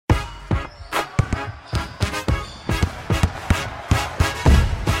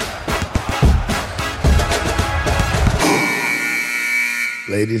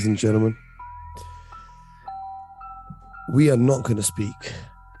Ladies and gentlemen, we are not going to speak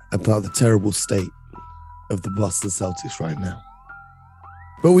about the terrible state of the Boston Celtics right now.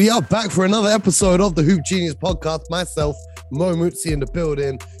 But we are back for another episode of the Hoop Genius podcast. Myself, Mo Mutsi in the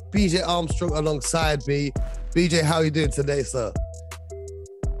building, BJ Armstrong alongside me. BJ, how are you doing today, sir?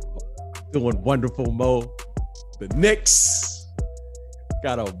 Doing wonderful, Mo. The Knicks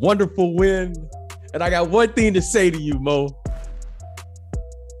got a wonderful win. And I got one thing to say to you, Mo.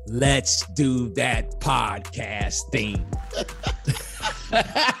 Let's do that podcast thing.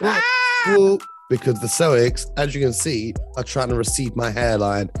 Well, because the Celtics, as you can see, are trying to recede my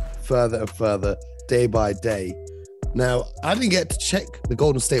hairline further and further, day by day. Now, I didn't get to check the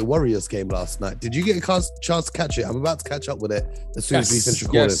Golden State Warriors game last night. Did you get a chance to catch it? I'm about to catch up with it as soon as we finish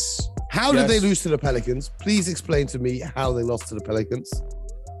recording. Yes. How did they lose to the Pelicans? Please explain to me how they lost to the Pelicans.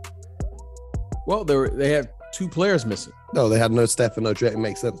 Well, they had two players missing. No, they had no Steph and no Drake. It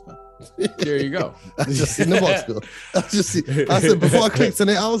makes sense, man. There you go. I just seen the box score. I said before I clicked on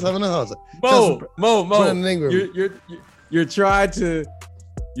it, I was having a heart attack. Mo, you're trying to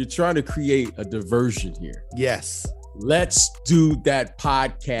create a diversion here. Yes. Let's do that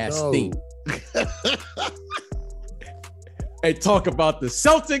podcast thing. And talk about the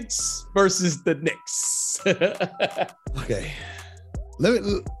Celtics versus the Knicks. Okay.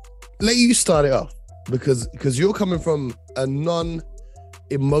 Let you start it off because you're coming from a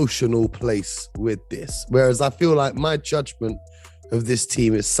non-emotional place with this, whereas I feel like my judgment of this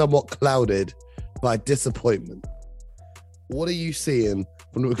team is somewhat clouded by disappointment. What are you seeing?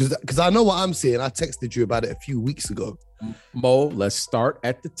 Because I know what I'm seeing. I texted you about it a few weeks ago. Mo, let's start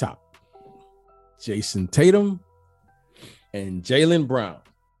at the top. Jason Tatum and Jaylen Brown.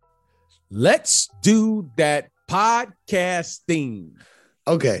 Let's do that podcast thing.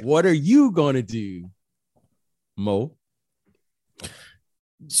 Okay. What are you going to do, Mo?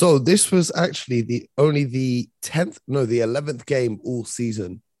 So this was actually the 11th game all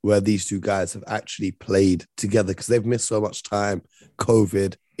season where these two guys have actually played together because they've missed so much time,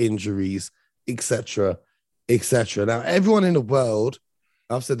 COVID, injuries, etc., etc. Now, everyone in the world,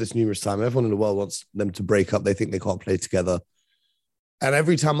 I've said this numerous times, everyone in the world wants them to break up. They think they can't play together. And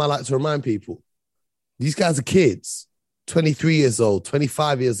every time I like to remind people, these guys are kids. 23 years old,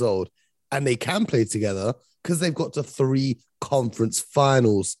 25 years old, and they can play together because they've got to 3 conference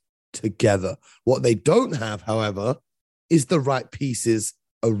finals together. What they don't have, however, is the right pieces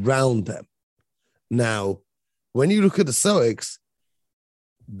around them. Now, when you look at the Celtics,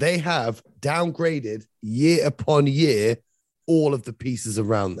 they have downgraded year upon year all of the pieces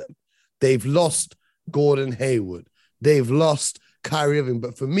around them. They've lost Gordon Hayward. They've lost Kyrie Irving.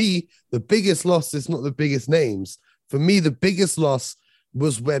 But for me, the biggest loss is not the biggest names. For me, the biggest loss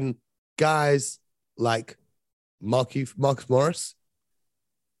was when guys like Marcus Morris,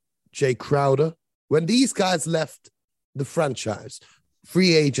 Jay Crowder, when these guys left the franchise,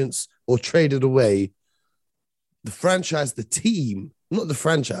 free agents or traded away, the franchise, the team, not the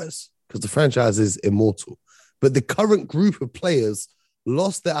franchise, because the franchise is immortal, but the current group of players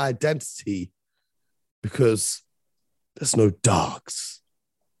lost their identity because there's no dogs.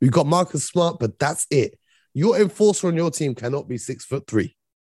 We've got Marcus Smart, but that's it. Your enforcer on your team cannot be 6'3",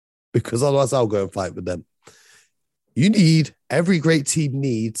 because otherwise I'll go and fight with them. Every great team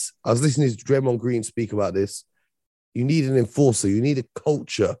needs, I was listening to Draymond Green speak about this, you need an enforcer, you need a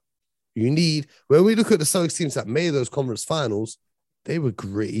culture. When we look at the Celtics teams that made those conference finals, they were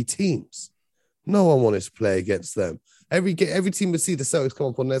gritty teams. No one wanted to play against them. Every team would see the Celtics come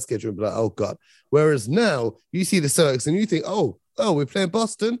up on their schedule and be like, oh God. Whereas now you see the Celtics and you think, oh, we're playing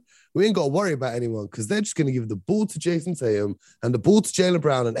Boston. We ain't got to worry about anyone because they're just going to give the ball to Jason Tatum and the ball to Jaylen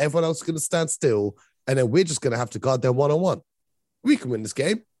Brown and everyone else is going to stand still. And then we're just going to have to guard them one-on-one. We can win this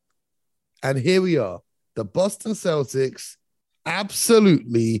game. And here we are. The Boston Celtics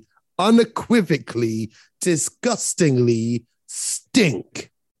absolutely, unequivocally, disgustingly stink.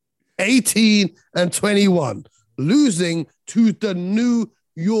 18-21, losing to the New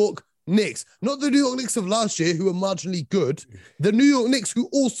York Knicks. Not the New York Knicks of last year, who were marginally good. The New York Knicks, who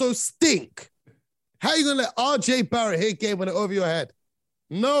also stink. How are you going to let RJ Barrett hit game when it over your head?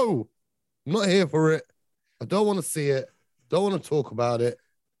 No, I'm not here for it. I don't want to see it. Don't want to talk about it.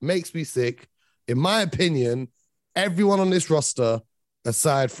 Makes me sick. In my opinion, everyone on this roster,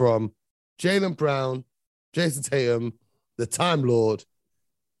 aside from Jaylen Brown, Jason Tatum, the Time Lord,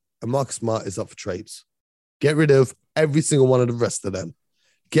 and Marcus Smart, is up for trades. Get rid of every single one of the rest of them.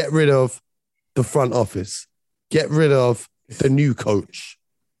 Get rid of the front office. Get rid of the new coach.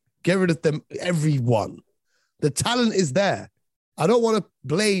 Get rid of them, everyone. The talent is there. I don't want to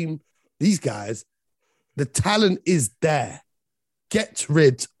blame these guys. The talent is there. get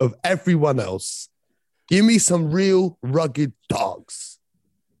rid of everyone else. Give me some real rugged dogs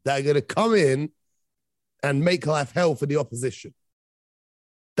that are going to come in and make life hell for the opposition.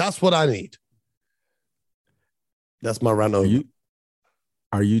 That's what I need. That's my rant over.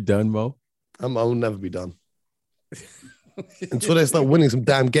 Are you done, Mo? I will never be done. Until they start winning some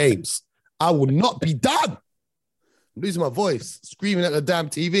damn games. I will not be done. I'm losing my voice, screaming at the damn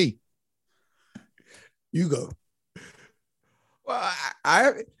TV. You go. Well,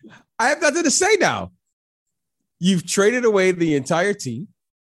 I have nothing to say now. You've traded away the entire team,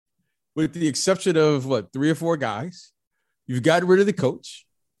 with the exception of, 3 or 4 guys. You've gotten rid of the coach.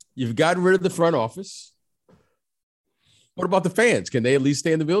 You've gotten rid of the front office. What about the fans? Can they at least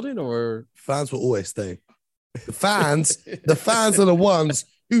stay in the building? Or fans will always stay. The fans are the ones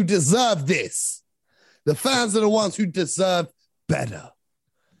who deserve this. The fans are the ones who deserve better.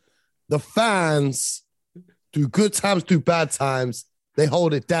 The fans, through good times, through bad times, they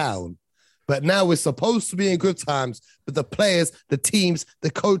hold it down. But now we're supposed to be in good times, but the players, the teams, the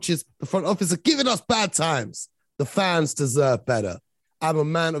coaches, the front office are giving us bad times. The fans deserve better. I'm a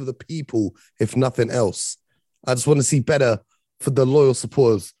man of the people, if nothing else. I just want to see better for the loyal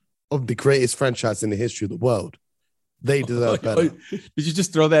supporters of the greatest franchise in the history of the world. They deserve better. Did you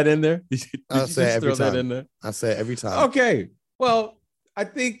just throw that in there? I say it every time. I say it every time. Okay. Well, I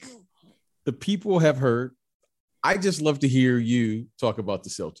think the people have heard. I just love to hear you talk about the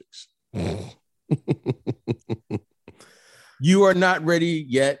Celtics. You are not ready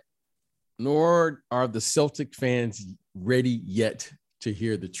yet, nor are the Celtic fans ready yet to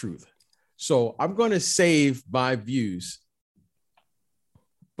hear the truth. So I'm going to save my views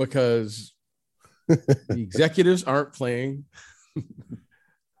because the executives aren't playing.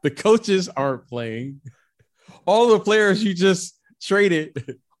 The coaches aren't playing. All the players you just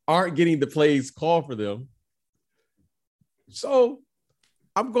traded aren't getting the plays called for them. So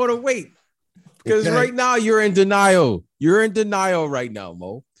I'm going to wait because right now you're in denial. You're in denial right now,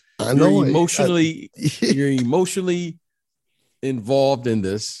 Mo. I know. You're emotionally involved in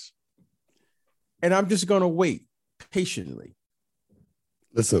this. And I'm just going to wait patiently.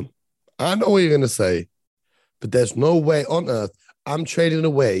 Listen, I know what you're going to say, but there's no way on earth I'm trading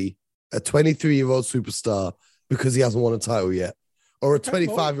away a 23-year-old superstar because he hasn't won a title yet, or a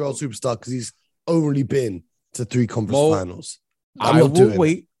 25-year-old superstar because he's only been to 3 conference finals. I will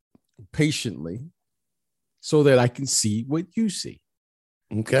wait patiently so that I can see what you see.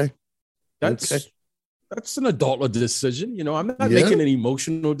 Okay. That's an adult decision. You know, I'm not making an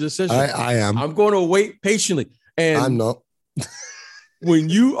emotional decision. I am. I'm going to wait patiently. And I'm not. When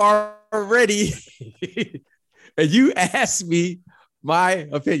you are ready and you ask me my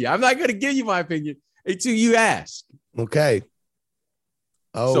opinion, I'm not going to give you my opinion until you ask. Okay.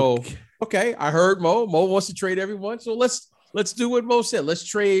 So, okay, I heard Mo. Mo wants to trade everyone. So let's do what Mo said. Let's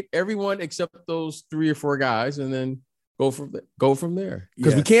trade everyone except those 3 or 4 guys and then go from there.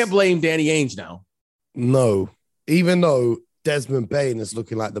 Because we can't blame Danny Ainge now. No, even though Desmond Bain is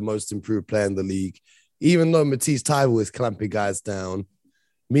looking like the most improved player in the league, even though Matisse Thybulle is clamping guys down,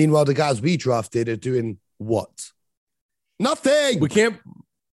 meanwhile, the guys we drafted are doing what? Nothing. We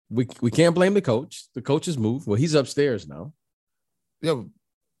can't blame the coach. The coach has moved. Well, he's upstairs now. Yeah.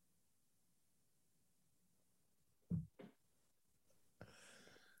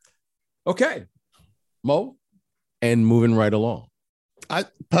 Okay, Mo, and moving right along. I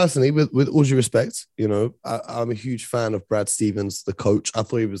personally, with all due respect, you know, I'm a huge fan of Brad Stevens, the coach. I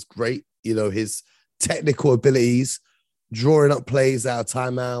thought he was great. You know, his technical abilities, drawing up plays out of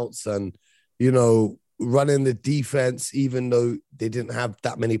timeouts and, you know, running the defense, even though they didn't have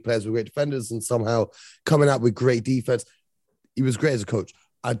that many players with great defenders and somehow coming out with great defense. He was great as a coach.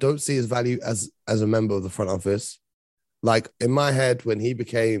 I don't see his value as a member of the front office. Like in my head, when he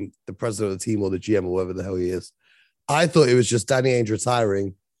became the president of the team or the GM or whatever the hell he is, I thought it was just Danny Ainge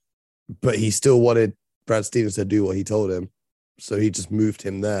retiring, but he still wanted Brad Stevens to do what he told him. So he just moved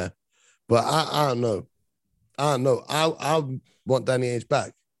him there. But I don't know. I want Danny Ainge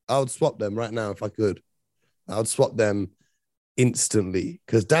back. I would swap them right now if I could. I would swap them instantly.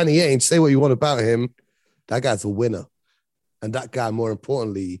 Because Danny Ainge, say what you want about him, that guy's a winner. And that guy, more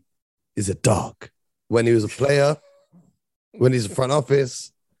importantly, is a dog. When he was a player, when he's in front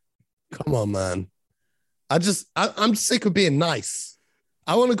office, come on, man. I'm sick of being nice.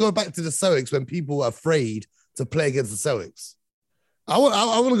 I want to go back to the Celtics when people are afraid to play against the Celtics. I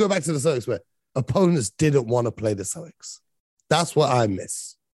want to go back to the Celtics where opponents didn't want to play the Celtics. That's what I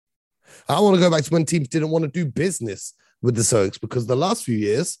miss. I want to go back to when teams didn't want to do business with the Celtics because the last few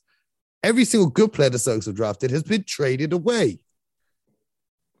years, every single good player the Celtics have drafted has been traded away.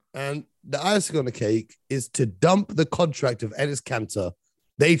 And the icing on the cake is to dump the contract of Enes Kanter.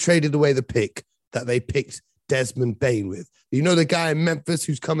 They traded away the pick that they picked Desmond Bane with. You know, the guy in Memphis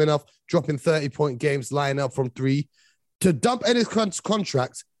who's coming off, dropping 30-point games, lying up from three. To dump Enes Kanter's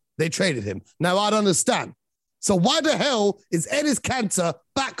contract, they traded him. Now, I don't understand. So why the hell is Enes Kanter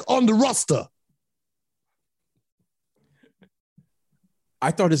back on the roster?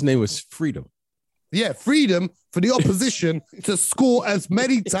 I thought his name was Freedom. Yeah, freedom for the opposition to score as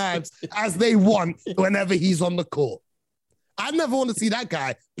many times as they want whenever he's on the court. I never want to see that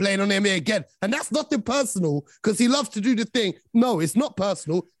guy playing on NBA again. And that's nothing personal because he loves to do the thing. No, it's not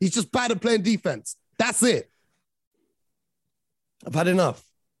personal. He's just bad at playing defense. That's it. I've had enough.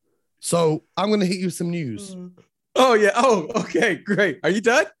 So I'm going to hit you with some news. Oh, yeah. Oh, okay. Great. Are you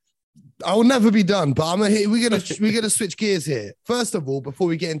done? I will never be done, but we're gonna switch gears here. First of all, before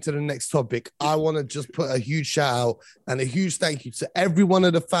we get into the next topic, I want to just put a huge shout out and a huge thank you to every one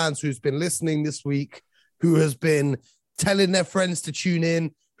of the fans who's been listening this week, who has been telling their friends to tune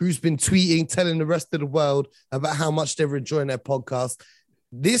in, who's been tweeting, telling the rest of the world about how much they're enjoying their podcast.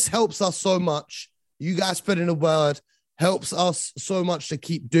 This helps us so much. You guys spreading the word helps us so much to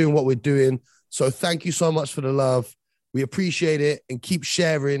keep doing what we're doing. So thank you so much for the love. We appreciate it and keep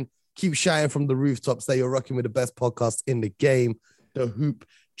sharing. Keep shouting from the rooftops that you're rocking with the best podcast in the game, the Hoop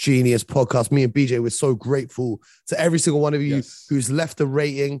Genius podcast. Me and BJ, we're so grateful to every single one of you who's left a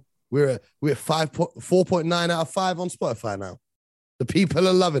rating. We're 4.9 out of 5 on Spotify now. The people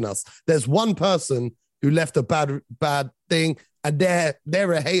are loving us. There's one person who left a bad thing, and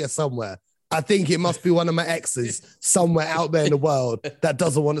they're a hater somewhere. I think it must be one of my exes somewhere out there in the world that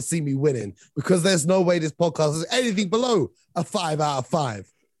doesn't want to see me winning, because there's no way this podcast is anything below a 5 out of 5.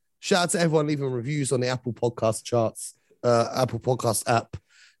 Shout out to everyone leaving reviews on the Apple Podcast charts, Apple Podcast app.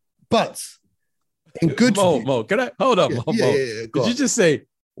 But in good... Mo, can I... Hold up, Mo. Yeah, Did you just say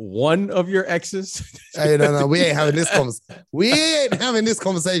one of your exes? Hey, no, we ain't having this conversation. We ain't having this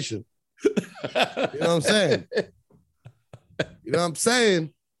conversation. You know what I'm saying? You know what I'm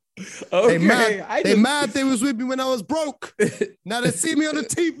saying? Okay. They mad they was with me when I was broke. Now they see me on the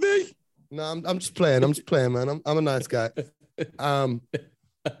TV. No, I'm just playing. I'm just playing, man. I'm a nice guy.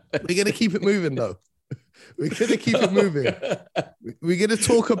 We're going to keep it moving, though. We're going to keep it moving. We're going to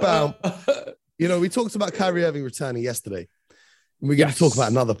talk about, we talked about Kyrie Irving returning yesterday. We're going to talk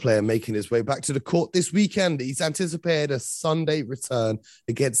about another player making his way back to the court this weekend. He's anticipated a Sunday return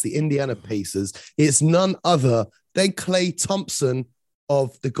against the Indiana Pacers. It's none other than Klay Thompson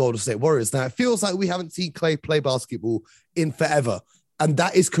of the Golden State Warriors. Now, it feels like we haven't seen Klay play basketball in forever. And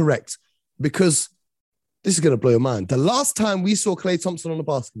that is correct, because this is going to blow your mind. The last time we saw Klay Thompson on the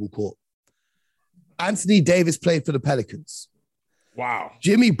basketball court, Anthony Davis played for the Pelicans. Wow.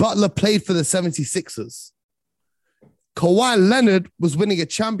 Jimmy Butler played for the 76ers. Kawhi Leonard was winning a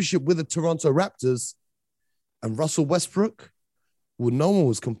championship with the Toronto Raptors. And Russell Westbrook, well, no one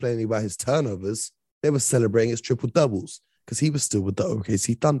was complaining about his turnovers. They were celebrating his triple-doubles because he was still with the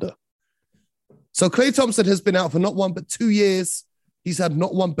OKC Thunder. So Klay Thompson has been out for not 1 but 2 years. He's had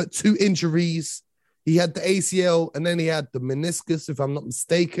not 1 but 2 injuries. He had the ACL, and then he had the meniscus, if I'm not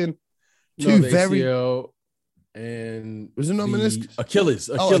mistaken. ACL and was it not meniscus? Achilles.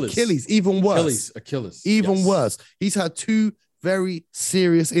 Oh, Achilles. Even worse. Achilles. Even worse. He's had 2 very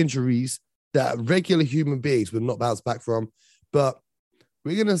serious injuries that regular human beings would not bounce back from. But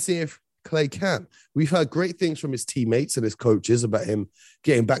we're going to see if Klay can. We've heard great things from his teammates and his coaches about him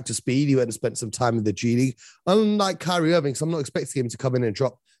getting back to speed. He went and spent some time in the G League. Unlike Kyrie Irving, so I'm not expecting him to come in and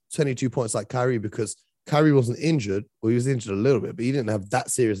drop 22 points like Kyrie, because Kyrie wasn't injured. Well, he was injured a little bit, but he didn't have that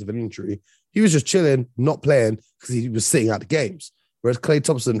serious of an injury. He was just chilling, not playing, because he was sitting out the games. Whereas Klay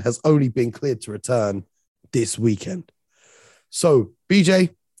Thompson has only been cleared to return this weekend. So,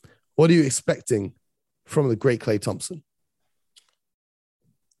 BJ, what are you expecting from the great Klay Thompson?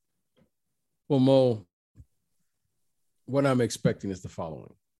 Well, Mo, what I'm expecting is the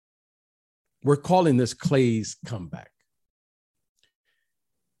following. We're calling this Klay's comeback.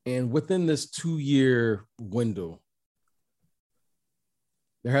 And within this 2-year window,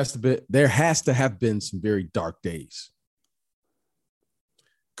 there has to have been some very dark days.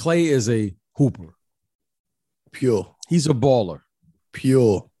 Klay is a hooper. Pure. He's a baller.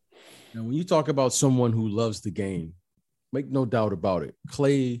 Pure. Now, when you talk about someone who loves the game, make no doubt about it,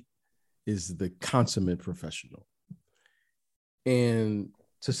 Klay is the consummate professional. And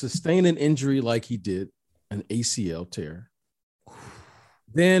to sustain an injury like he did, an ACL tear,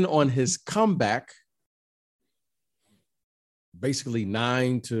 then on his comeback, basically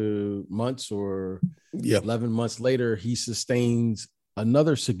 9 months or 11 months later, he sustains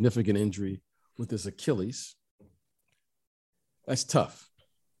another significant injury with his Achilles. That's tough.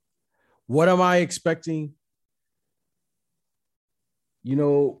 What am I expecting? You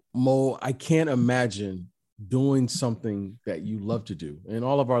know, Mo, I can't imagine doing something that you love to do. And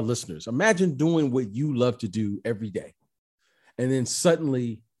all of our listeners, imagine doing what you love to do every day. And then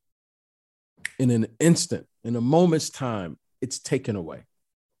suddenly, in an instant, in a moment's time, it's taken away.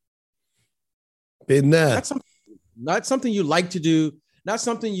 Been there. Not something you like to do, not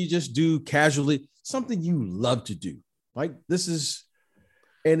something you just do casually, something you love to do. Like this is,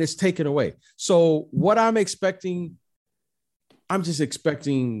 and it's taken away. So what I'm expecting, I'm just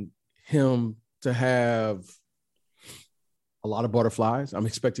expecting him to have a lot of butterflies. I'm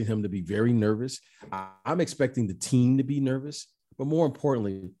expecting him to be very nervous. I'm expecting the team to be nervous, but more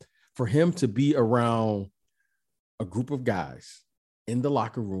importantly, for him to be around a group of guys in the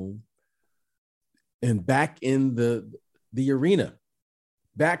locker room and back in the arena,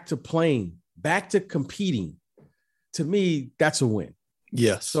 back to playing, back to competing. To me, that's a win.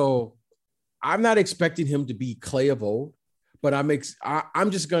 Yes. So I'm not expecting him to be Klay of old, but I'm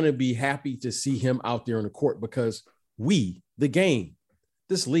just going to be happy to see him out there on the court because we, the game,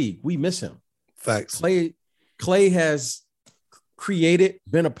 this league, we miss him. Facts. Klay has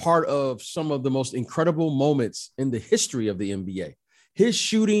been a part of some of the most incredible moments in the history of the NBA. His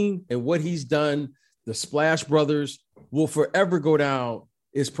shooting and what he's done, the Splash Brothers, will forever go down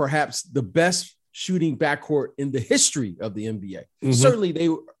as perhaps the best shooting backcourt in the history of the NBA. Mm-hmm. Certainly they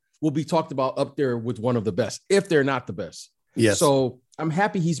will be talked about up there with one of the best, if they're not the best. Yes. So I'm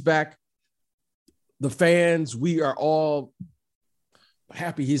happy he's back. The fans, we are all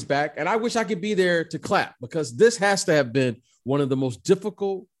happy he's back. And I wish I could be there to clap because this has to have been one of the most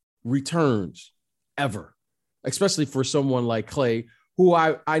difficult returns ever, especially for someone like Klay, who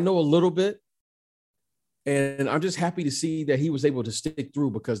I know a little bit. And I'm just happy to see that he was able to stick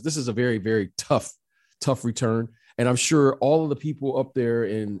through because this is a very, very tough return. And I'm sure all of the people up there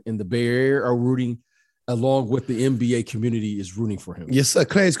in the Bay Area are rooting along with the NBA community is rooting for him. Yes, sir.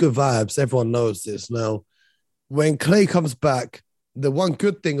 Klay's good vibes. Everyone knows this. Now, when Klay comes back, the one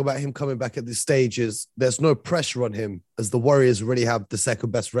good thing about him coming back at this stage is there's no pressure on him as the Warriors already have the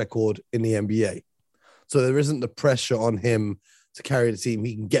second best record in the NBA. So there isn't the pressure on him to carry the team.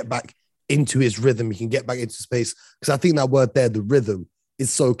 He can get back into his rhythm. He can get back into space. Because I think that word there, the rhythm,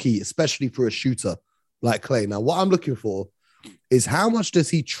 is so key, especially for a shooter like Klay. Now, what I'm looking for is how much does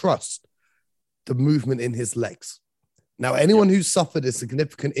he trust the movement in his legs? Now, anyone who's suffered a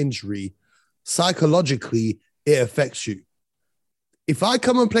significant injury, psychologically, it affects you. If I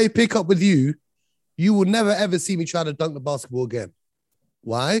come and play pickup with you, you will never, ever see me try to dunk the basketball again.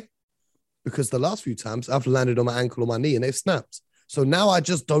 Why? Because the last few times I've landed on my ankle or my knee and they've snapped. So now I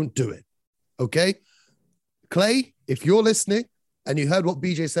just don't do it. Okay? Klay, if you're listening and you heard what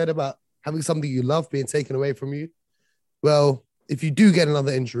BJ said about having something you love being taken away from you, well, if you do get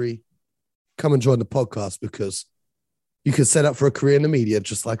another injury, come and join the podcast because you can set up for a career in the media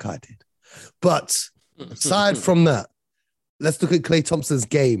just like I did. But aside from that, let's look at Klay Thompson's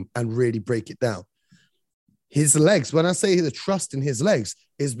game and really break it down. His legs, when I say the trust in his legs,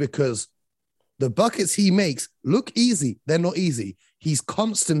 is because the buckets he makes look easy. They're not easy. He's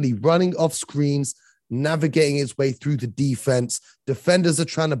constantly running off screens, navigating his way through the defense. Defenders are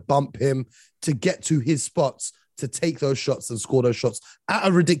trying to bump him to get to his spots, to take those shots and score those shots at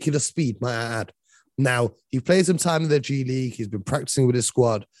a ridiculous speed, might I add. Now, he plays some time in the G League. He's been practicing with his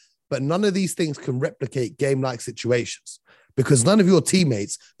squad, but none of these things can replicate game-like situations because none of your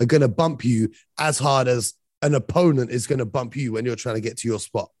teammates are going to bump you as hard as an opponent is going to bump you when you're trying to get to your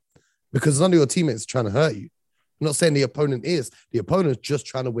spot because none of your teammates are trying to hurt you. I'm not saying the opponent is. The opponent is just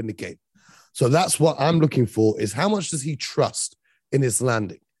trying to win the game. So that's what I'm looking for is how much does he trust in his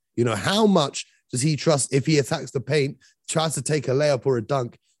landing? You know, how much does he trust if he attacks the paint, tries to take a layup or a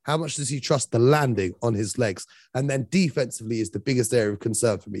dunk, how much does he trust the landing on his legs? And then defensively is the biggest area of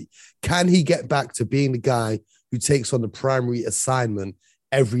concern for me. Can he get back to being the guy who takes on the primary assignment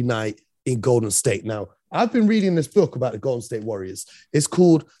every night in Golden State? Now, I've been reading this book about the Golden State Warriors. It's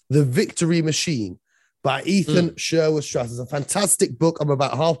called The Victory Machine by Ethan Sherwood-Strauss. It's a fantastic book. I'm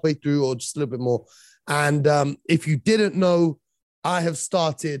about halfway through or just a little bit more. And if you didn't know, I have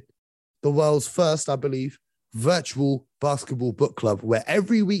started the world's first, I believe, virtual basketball book club, where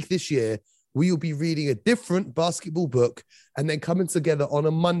every week this year, we will be reading a different basketball book and then coming together on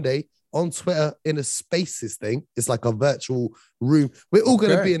a Monday on Twitter in a Spaces thing. It's like a virtual room. We're all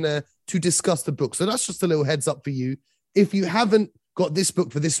going to be in there to discuss the book. So that's just a little heads up for you. If you haven't got this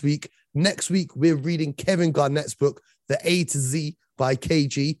book for this week, next week, we're reading Kevin Garnett's book, The A to Z by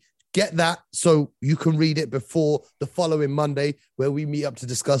KG. Get that so you can read it before the following Monday where we meet up to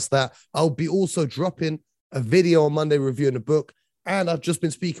discuss that. I'll be also dropping a video on Monday reviewing the book. And I've just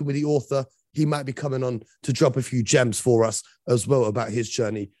been speaking with the author. He might be coming on to drop a few gems for us as well about his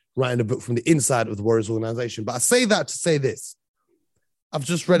journey, writing a book from the inside of the Warriors organization. But I say that to say this. I've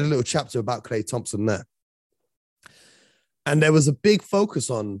just read a little chapter about Klay Thompson there. And there was a big focus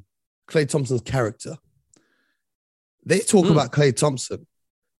on Klay Thompson's character. They talk about Klay Thompson,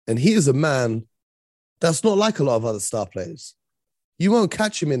 and he is a man that's not like a lot of other star players. You won't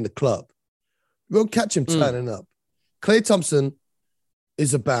catch him in the club. You won't catch him turning up. Klay Thompson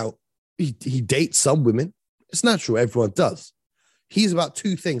is about, he dates some women. It's natural, everyone does. He's about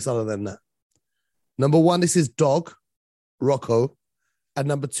two things other than that. Number one is his dog, Rocco, and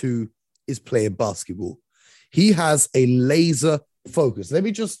number two is playing basketball. He has a laser focus. Let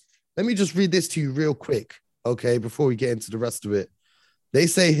me just read this to you real quick, okay, before we get into the rest of it. They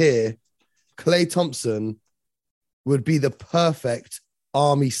say here, Klay Thompson would be the perfect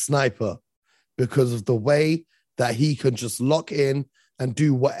army sniper because of the way that he can just lock in and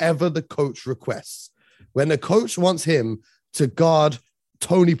do whatever the coach requests. When the coach wants him to guard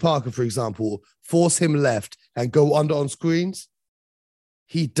Tony Parker, for example, force him left and go under on screens,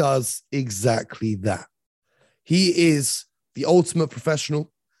 he does exactly that. He is the ultimate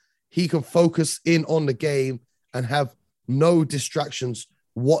professional. He can focus in on the game and have no distractions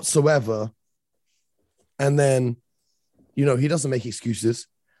whatsoever. And then, you know, he doesn't make excuses.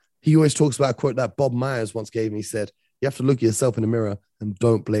 He always talks about a quote that Bob Myers once gave me. He said, you have to look at yourself in the mirror and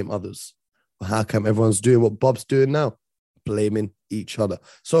don't blame others. Well, how come everyone's doing what Bob's doing now? Blaming each other.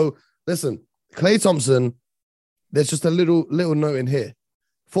 So listen, Klay Thompson, there's just a little note in here.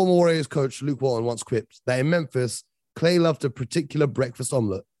 Former Warriors coach Luke Walton once quipped that in Memphis, Klay loved a particular breakfast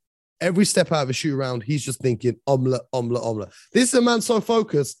omelet. Every step out of a shoot around, he's just thinking omelet, omelet, omelet. This is a man so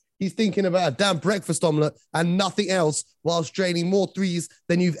focused, he's thinking about a damn breakfast omelet and nothing else whilst draining more threes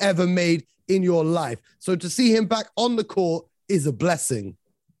than you've ever made in your life. So to see him back on the court is a blessing.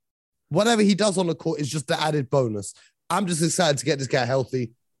 Whatever he does on the court is just the added bonus. I'm just excited to get this guy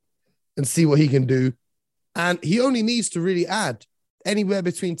healthy and see what he can do. And he only needs to really add anywhere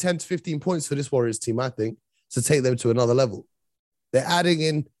between 10 to 15 points for this Warriors team, I think, to take them to another level. They're adding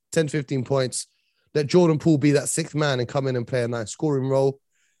in 10, 15 points. Let Jordan Poole be that sixth man and come in and play a nice scoring role.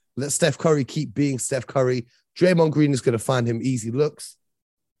 Let Steph Curry keep being Steph Curry. Draymond Green is going to find him easy looks.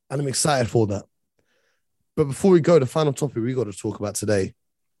 And I'm excited for that. But before we go, the final topic we got to talk about today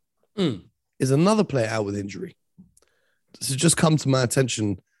is another player out with injury. This has just come to my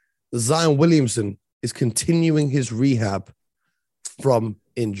attention. Zion Williamson is continuing his rehab from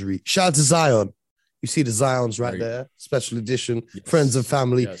injury. Shout out to Zion. You see the Zions right there. Special edition. Yes. Friends and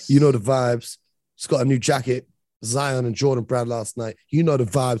family. Yes. You know the vibes. He's got a new jacket. Zion and Jordan Brand last night. You know the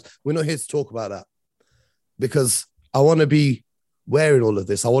vibes. We're not here to talk about that because I want to be wearing all of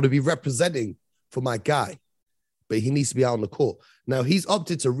this. I want to be representing for my guy, but he needs to be out on the court. Now, he's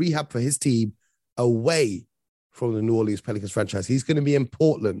opted to rehab for his team away from the New Orleans Pelicans franchise. He's going to be in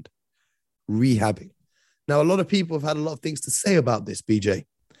Portland rehabbing. Now, a lot of people have had a lot of things to say about this, BJ.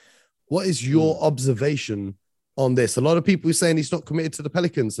 What is your observation on this? A lot of people are saying he's not committed to the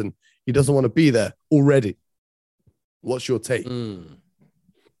Pelicans and he doesn't want to be there already. What's your take?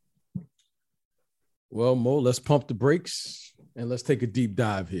 Well, Mo, let's pump the brakes and let's take a deep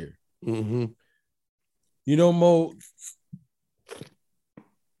dive here. You know, Mo,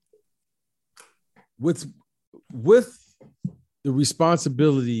 with the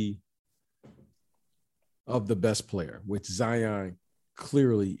responsibility of the best player, which Zion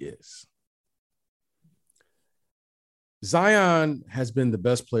clearly is. Zion has been the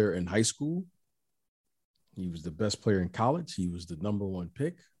best player in high school. He was the best player in college. He was the number one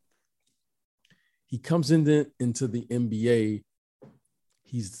pick. He comes into the NBA.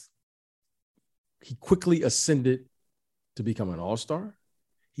 He quickly ascended to become an all-star.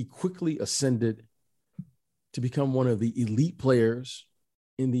 He quickly ascended to become one of the elite players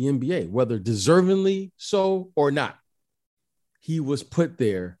in the NBA, whether deservingly so or not. He was put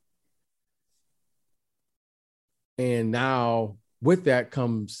there. And now with that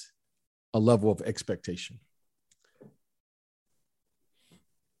comes a level of expectation.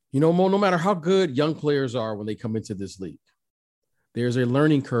 You know, Mo, no matter how good young players are when they come into this league, there's a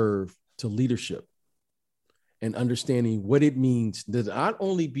learning curve to leadership and understanding what it means to not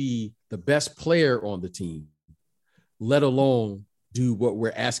only be the best player on the team, let alone do what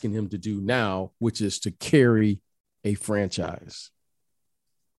we're asking him to do now, which is to carry a franchise.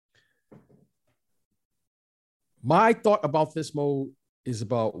 My thought about this, Mo, is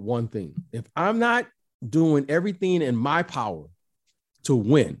about one thing. If I'm not doing everything in my power to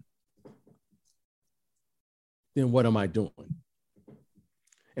win, then what am I doing?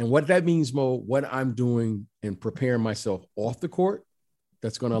 And what that means, Mo, what I'm doing and preparing myself off the court,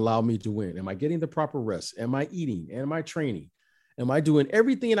 that's going to allow me to win. Am I getting the proper rest? Am I eating? Am I training? Am I doing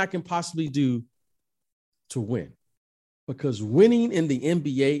everything that I can possibly do to win? Because winning in the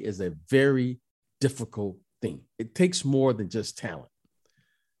NBA is a very difficult thing. It takes more than just talent.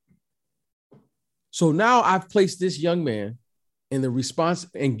 So now I've placed this young man in the response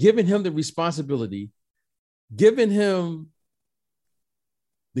and given him the responsibility, given him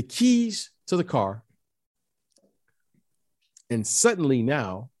the keys to the car. And suddenly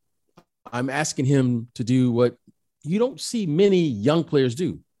now I'm asking him to do what you don't see many young players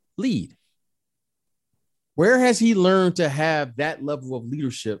do: lead. Where has he learned to have that level of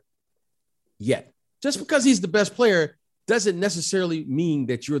leadership yet? Just because he's the best player doesn't necessarily mean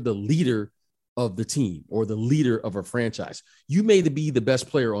that you're the leader of the team or the leader of a franchise. You may be the best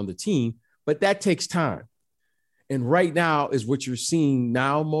player on the team, but that takes time. And right now is what you're seeing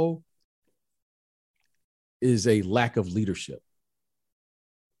now, Mo, is a lack of leadership.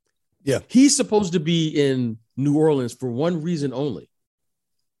 Yeah. He's supposed to be in New Orleans for one reason only.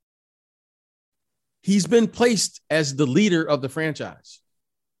 He's been placed as the leader of the franchise,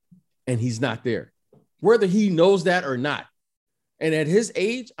 and he's not there, whether he knows that or not. And at his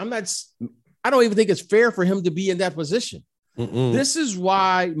age, I don't even think it's fair for him to be in that position. This is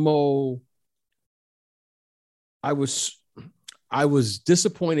why, Mo, I was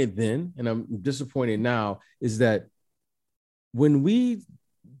disappointed then, and I'm disappointed now, is that when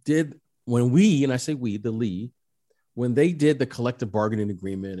and I say we, the league, when they did the collective bargaining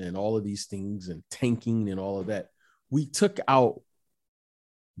agreement and all of these things and tanking and all of that, we took out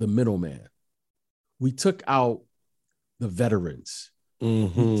the middleman. We took out the veterans.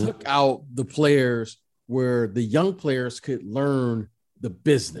 We took out the players where the young players could learn the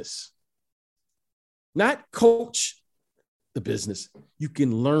business, not coach the business. You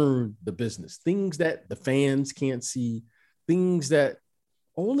can learn the business, things that the fans can't see, things that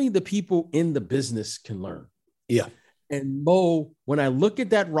only the people in the business can learn. Yeah. And Mo, when I look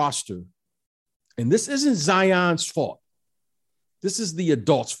at that roster, and this isn't Zion's fault, this is the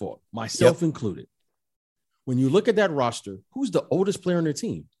adults' fault, myself included. When you look at that roster, who's the oldest player on their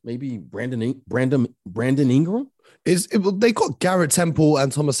team? Maybe Brandon Ingram? They got Garrett Temple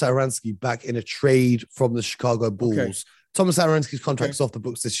and Thomas Satoransky back in a trade from the Chicago Bulls. Okay. Thomas Satoransky's contract's off the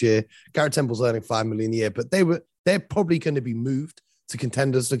books this year. Garrett Temple's earning $5 million a year, but they're probably going to be moved to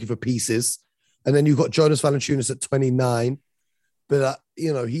contenders looking for pieces. And then you've got Jonas Valanciunas at 29, but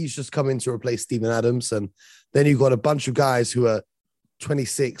he's just come in to replace Steven Adams. And then you've got a bunch of guys who are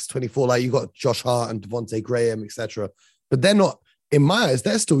 26, 24, like you got Josh Hart and Devontae Graham, etc. But they're not, in my eyes,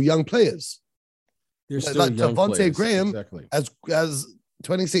 they're still young players. They're still like young Devontae players. Graham, exactly. as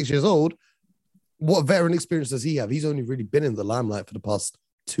 26 years old, what veteran experience does he have? He's only really been in the limelight for the past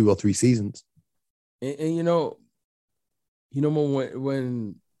 2 or 3 seasons. And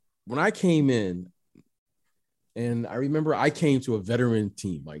when I came in, and I remember I came to a veteran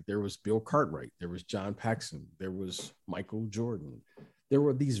team, like there was Bill Cartwright, there was John Paxson, there was Michael Jordan. There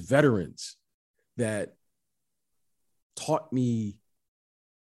were these veterans that taught me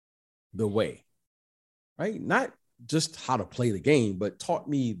the way, right? Not just how to play the game, but taught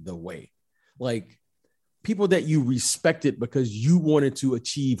me the way. Like people that you respected because you wanted to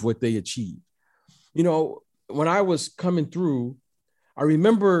achieve what they achieved. When I was coming through, I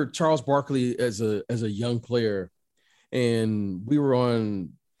remember Charles Barkley as a young player, and we were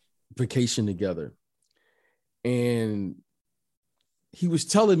on vacation together. And he was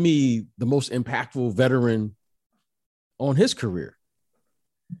telling me the most impactful veteran on his career.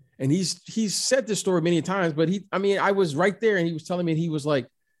 And he's said this story many times, but I was right there, and he was telling me, he was like,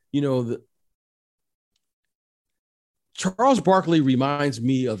 Charles Barkley reminds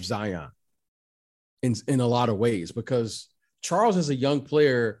me of Zion in a lot of ways, because Charles, as a young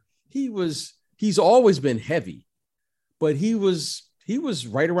player, he's always been heavy, but he was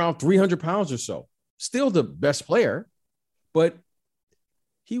right around 300 pounds or so, still the best player, but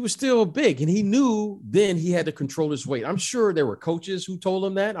he was still big, and he knew then he had to control his weight. I'm sure there were coaches who told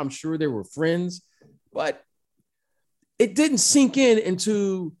him that. I'm sure there were friends, but it didn't sink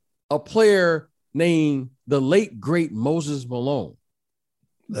into a player named the late, great Moses Malone.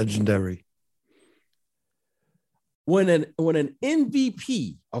 Legendary. When an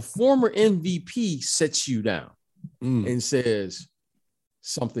MVP, a former MVP, sets you down and says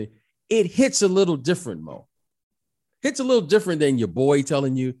something, it hits a little different, Mo. Hits a little different than your boy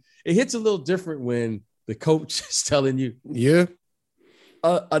telling you. It hits a little different when the coach is telling you. Yeah.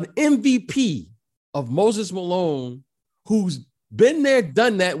 An MVP of Moses Malone, who's been there,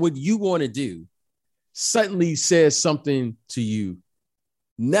 done that, what you want to do, suddenly says something to you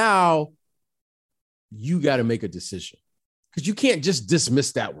Now you got to make a decision because you can't just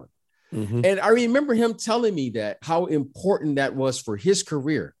dismiss that one. Mm-hmm. And I remember him telling me that how important that was for his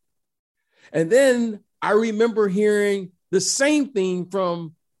career. And then I remember hearing the same thing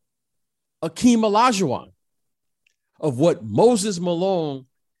from Akeem Olajuwon of what Moses Malone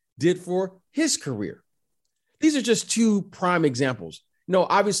did for his career. These are just two prime examples.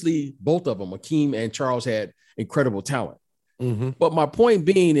 Obviously, both of them, Akeem and Charles, had incredible talent. Mm-hmm. But my point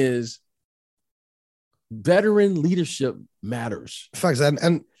being is veteran leadership matters. Facts.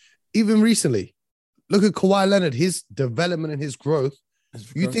 And even recently, look at Kawhi Leonard, his development and his growth.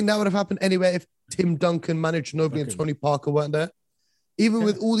 You think that would have happened anywhere if Tim Duncan, Manu Ginobili, and Tony Parker weren't there? Even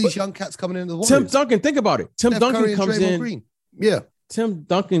with all these young cats coming in the Warriors. Tim Duncan, think about it. Tim Duncan comes in. Green. Yeah. Tim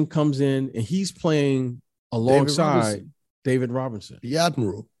Duncan comes in and he's playing alongside David Robinson. The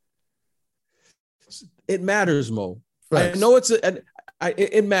Admiral. It matters, Mo. Facts. I know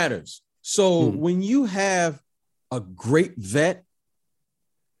it matters. So when you have a great vet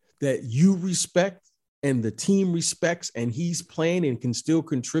that you respect and the team respects and he's playing and can still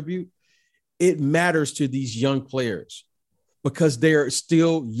contribute, it matters to these young players because they're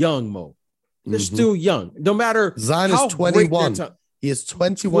still young, Mo. They're still young. No matter Zion is 21. He is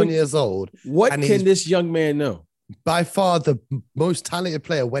 21 years old. What can this young man know? By far the most talented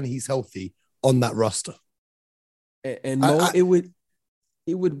player when he's healthy on that roster. And Mo, it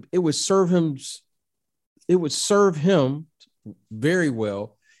would serve him. It would serve him very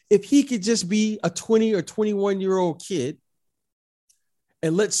well if he could just be a 20 or 21-year-old kid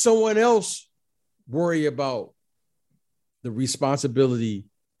and let someone else worry about the responsibility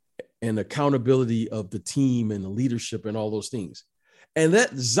and accountability of the team and the leadership and all those things. And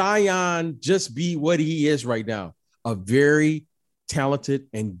let Zion just be what he is right now, a very talented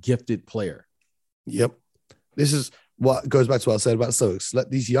and gifted player. Yep. This is what goes back to what I said about Celtics.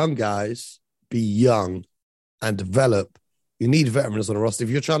 Let these young guys be young and develop. You need veterans on the roster. If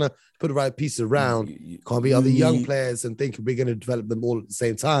you're trying to put the right pieces around, can't be other young players and think we're going to develop them all at the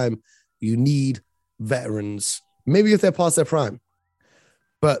same time. You need veterans, maybe if they're past their prime.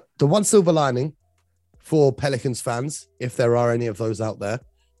 But the one silver lining for Pelicans fans, if there are any of those out there,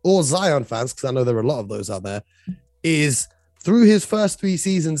 or Zion fans, because I know there are a lot of those out there, is through his first 3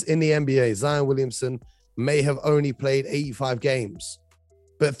 seasons in the NBA, Zion Williamson may have only played 85 games.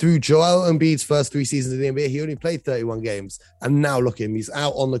 But through Joel Embiid's first 3 seasons in the NBA, he only played 31 games. And now look at him. He's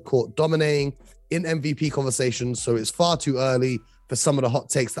out on the court dominating in MVP conversations. So it's far too early for some of the hot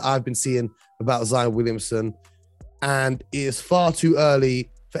takes that I've been seeing about Zion Williamson. And it is far too early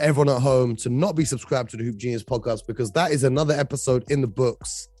for everyone at home to not be subscribed to the Hoop Genius podcast, because that is another episode in the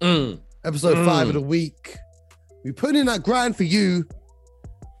books. Episode 5 of the week. We put in that grind for you.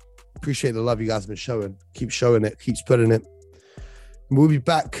 Appreciate the love you guys have been showing. Keep showing it. Keep spreading it. We'll be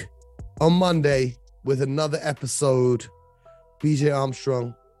back on Monday with another episode. BJ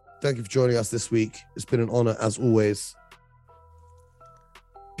Armstrong, thank you for joining us this week. It's been an honor as always.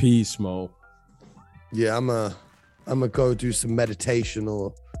 Peace, Mo. Yeah, I'm a go do some meditation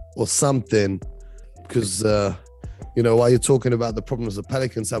or something, because while you're talking about the problems the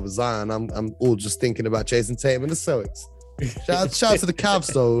Pelicans have with Zion, I'm all just thinking about Jason Tatum and the Celtics. Shout out to the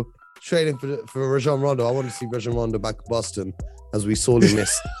Cavs though, trading for Rajon Rondo. I want to see Rajon Rondo back in Boston, as we sorely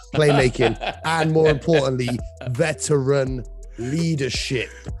miss playmaking and, more importantly, veteran leadership.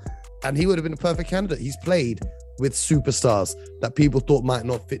 And he would have been a perfect candidate. He's played with superstars that people thought might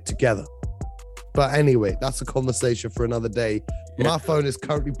not fit together. But anyway, that's a conversation for another day. My phone is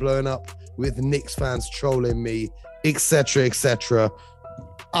currently blowing up with Knicks fans trolling me, etc., etc.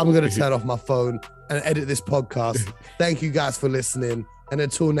 I'm going to turn off my phone and edit this podcast. Thank you guys for listening. And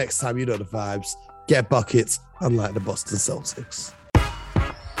until next time, you know the vibes. Get buckets, unlike the Boston Celtics.